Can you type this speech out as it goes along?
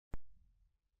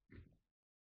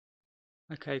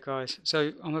Okay guys,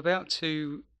 so I'm about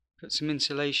to put some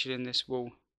insulation in this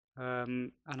wall,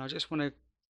 and I just want to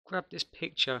grab this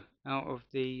picture out of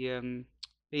the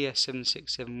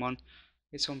BS7671.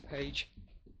 It's on page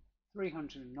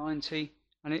 390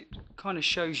 and it kind of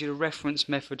shows you the reference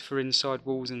method for inside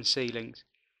walls and ceilings.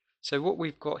 So what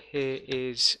we've got here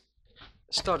is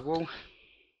a stud wall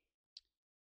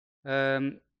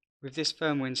with this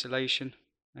thermal insulation,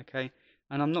 okay,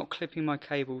 and I'm not clipping my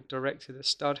cable direct to the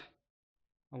stud.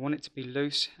 I want it to be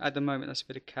loose. At the moment that's a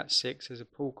bit of Cat 6 as a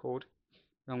pull cord.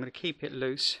 But I'm going to keep it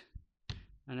loose,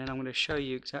 and then I'm going to show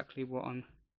you exactly what I'm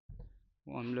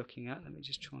looking at. Let me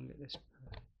just try and get this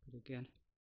put again.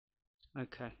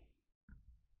 Okay.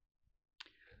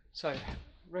 So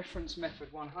reference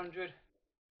method 100.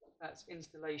 That's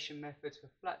installation methods for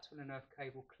flat twin and earth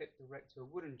cable clipped direct to a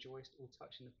wooden joist or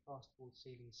touching the plasterboard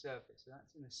ceiling surface. So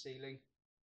that's in the ceiling.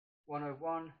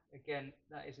 101, again,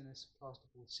 that is in a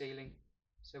plasterboard ceiling.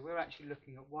 So we're actually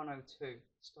looking at 102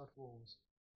 stud walls,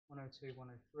 102,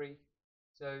 103.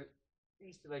 So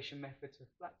installation methods for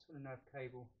flat twin and earth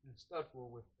cable and a stud wall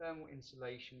with thermal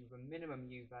insulation with a minimum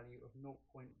U value of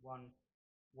 0.1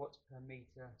 watts per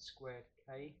meter squared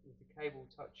K, with the cable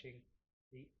touching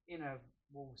the inner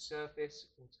wall surface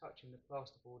or touching the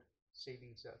plasterboard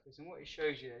ceiling surface. And what it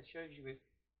shows you with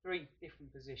three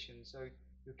different positions. So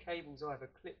your cable's either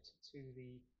clipped to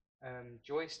the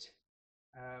joist,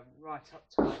 right up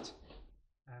tight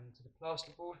to the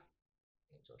plasterboard,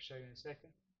 which I'll show you in a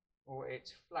second, or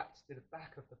it's flat to the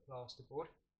back of the plasterboard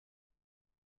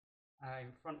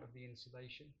in front of the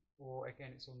insulation, or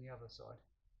again it's on the other side,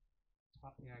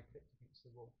 clipped against the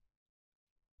wall.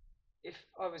 If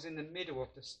I was in the middle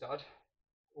of the stud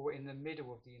or in the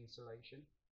middle of the insulation,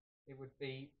 it would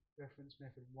be reference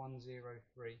method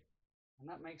 103. And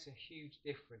that makes a huge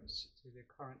difference to the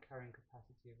current carrying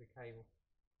capacity of the cable.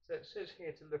 So it says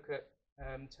here to look at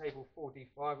table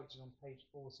 4D5, which is on page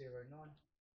 409.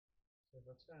 So if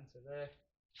I turn to there,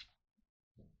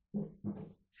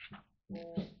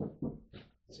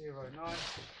 409,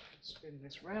 spin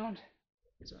this round.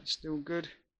 Is that still good?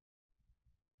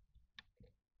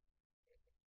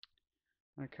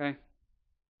 Okay.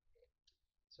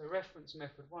 So reference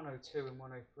method 102 and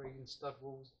 103 in stud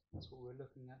walls, that's what we're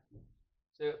looking at.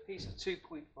 So a piece of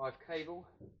 2.5 cable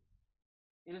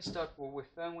in a stud wall with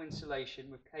thermal insulation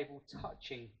with cable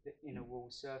touching the inner wall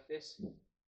surface,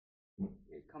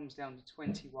 it comes down to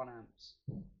 21 amps.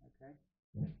 Okay.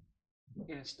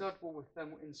 In a stud wall with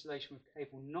thermal insulation with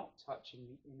cable not touching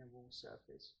the inner wall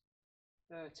surface,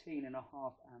 13.5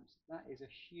 amps. That is a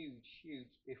huge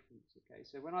difference. Okay,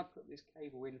 so when I put this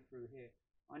cable in through here,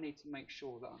 I need to make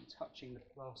sure that I'm touching the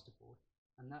plasterboard,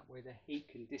 and that way the heat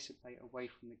can dissipate away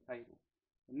from the cable.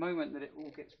 The moment that it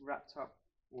all gets wrapped up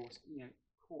or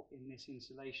caught in this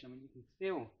insulation, I mean, you can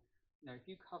feel, if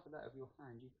you cover that with your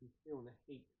hand, you can feel the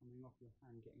heat coming off your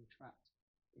hand getting trapped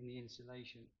in the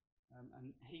insulation.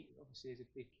 And heat obviously is a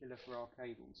big killer for our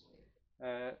cables.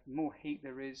 The more heat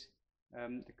there is,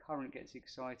 the current gets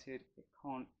excited, it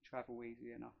can't travel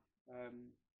easily enough.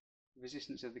 The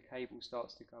resistance of the cable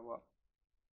starts to go up.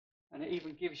 And it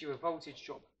even gives you a voltage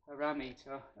drop per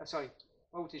ammeter,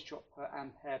 voltage drop per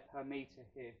ampere per meter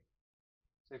here.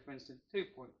 So for instance,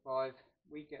 2.5,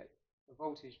 we get a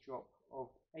voltage drop of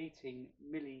 18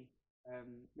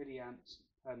 milliamps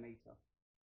per meter.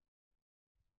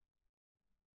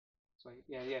 I'll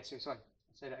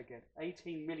say that again,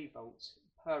 18 millivolts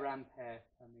per ampere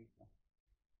per meter.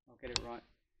 I'll get it right.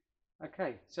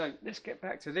 Okay, so let's get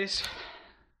back to this.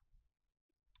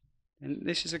 And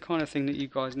this is the kind of thing that you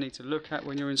guys need to look at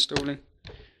when you're installing.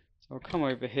 So I'll come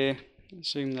over here and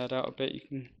zoom that out a bit. You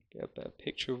can get a better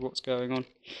picture of what's going on.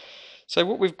 So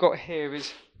what we've got here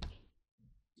is,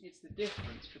 it's the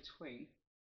difference between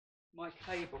my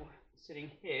cable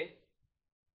sitting here,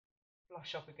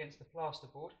 flush up against the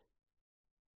plasterboard.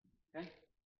 Okay,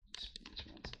 just spin this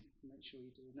around so you can make sure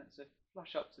you're doing that. So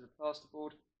flush up to the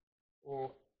plasterboard,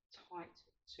 or tight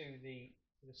to the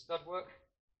stud work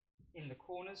in the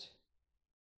corners.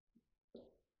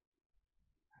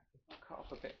 If I cut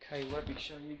off a bit of cable, let me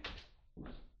show you.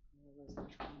 There's the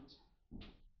trans.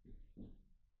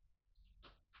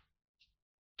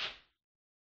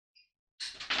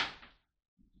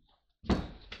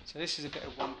 So this is a bit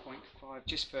of 1.5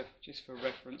 just for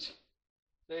reference.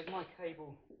 So if my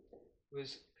cable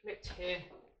was clipped here,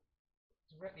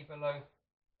 directly below,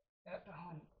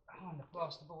 behind the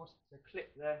plasterboard, so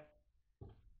clipped there,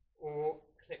 or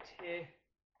clipped here,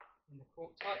 in the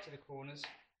tight to the corners,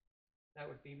 that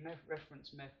would be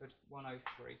reference method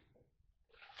 103.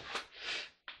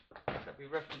 That would be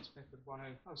reference method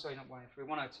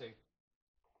 102.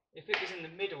 If it was in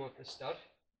the middle of the stud,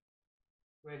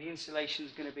 where the insulation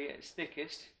is going to be at its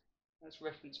thickest. That's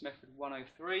reference method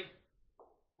 103.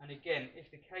 And again,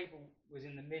 if the cable was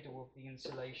in the middle of the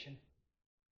insulation,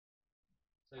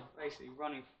 so basically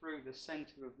running through the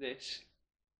centre of this,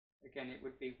 again it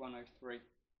would be 103.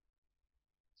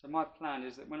 So my plan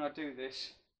is that when I do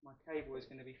this, my cable is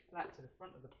going to be flat to the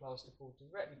front of the plasterboard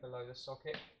directly below the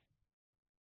socket,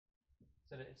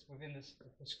 so that it's within the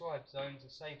prescribed zones, the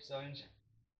safe zones,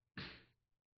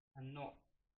 and not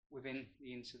within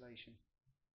the insulation.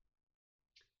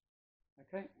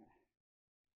 Okay.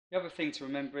 The other thing to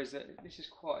remember is that this is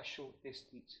quite a short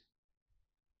distance,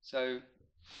 so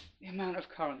the amount of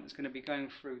current that's going to be going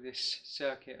through this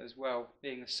circuit as well,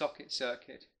 being a socket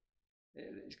circuit,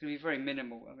 it's going to be very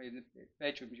minimal. I mean, the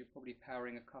bedrooms, you're probably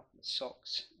powering a couple of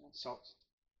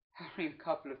powering a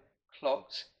couple of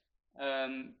clocks,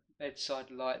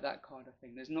 bedside light, that kind of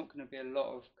thing. There's not going to be a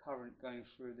lot of current going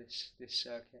through this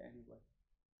circuit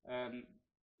anyway.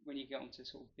 When you get onto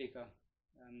sort of bigger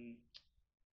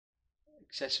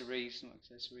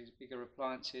bigger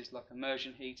appliances like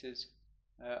immersion heaters,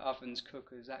 ovens,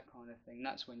 cookers, that kind of thing,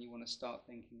 that's when you want to start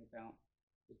thinking about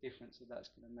the difference that that's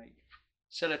going to make.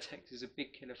 Celotex is a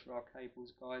big killer for our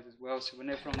cables, guys, as well, so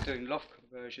whenever I'm doing loft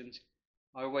conversions,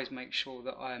 I always make sure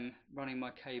that I'm running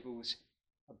my cables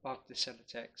above the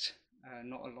Celotex,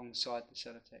 not alongside the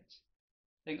Celotex.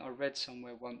 I think I read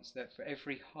somewhere once that for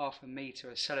every ½ metre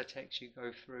of Celotex you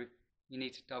go through, you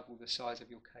need to double the size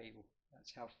of your cable.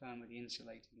 That's how firmly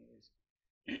insulating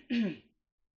it is.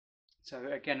 So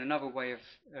again, another way of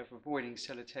avoiding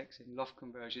Celotex in loft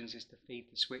conversions is to feed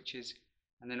the switches,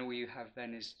 and then all you have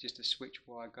then is just a switch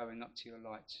wire going up to your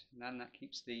lights, and then that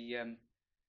keeps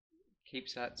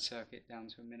that circuit down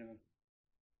to a minimum.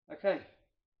 Okay.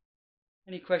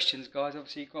 Any questions, guys?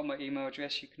 Obviously you've got my email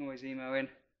address, you can always email in,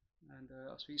 and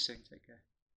I'll see you soon. Take care.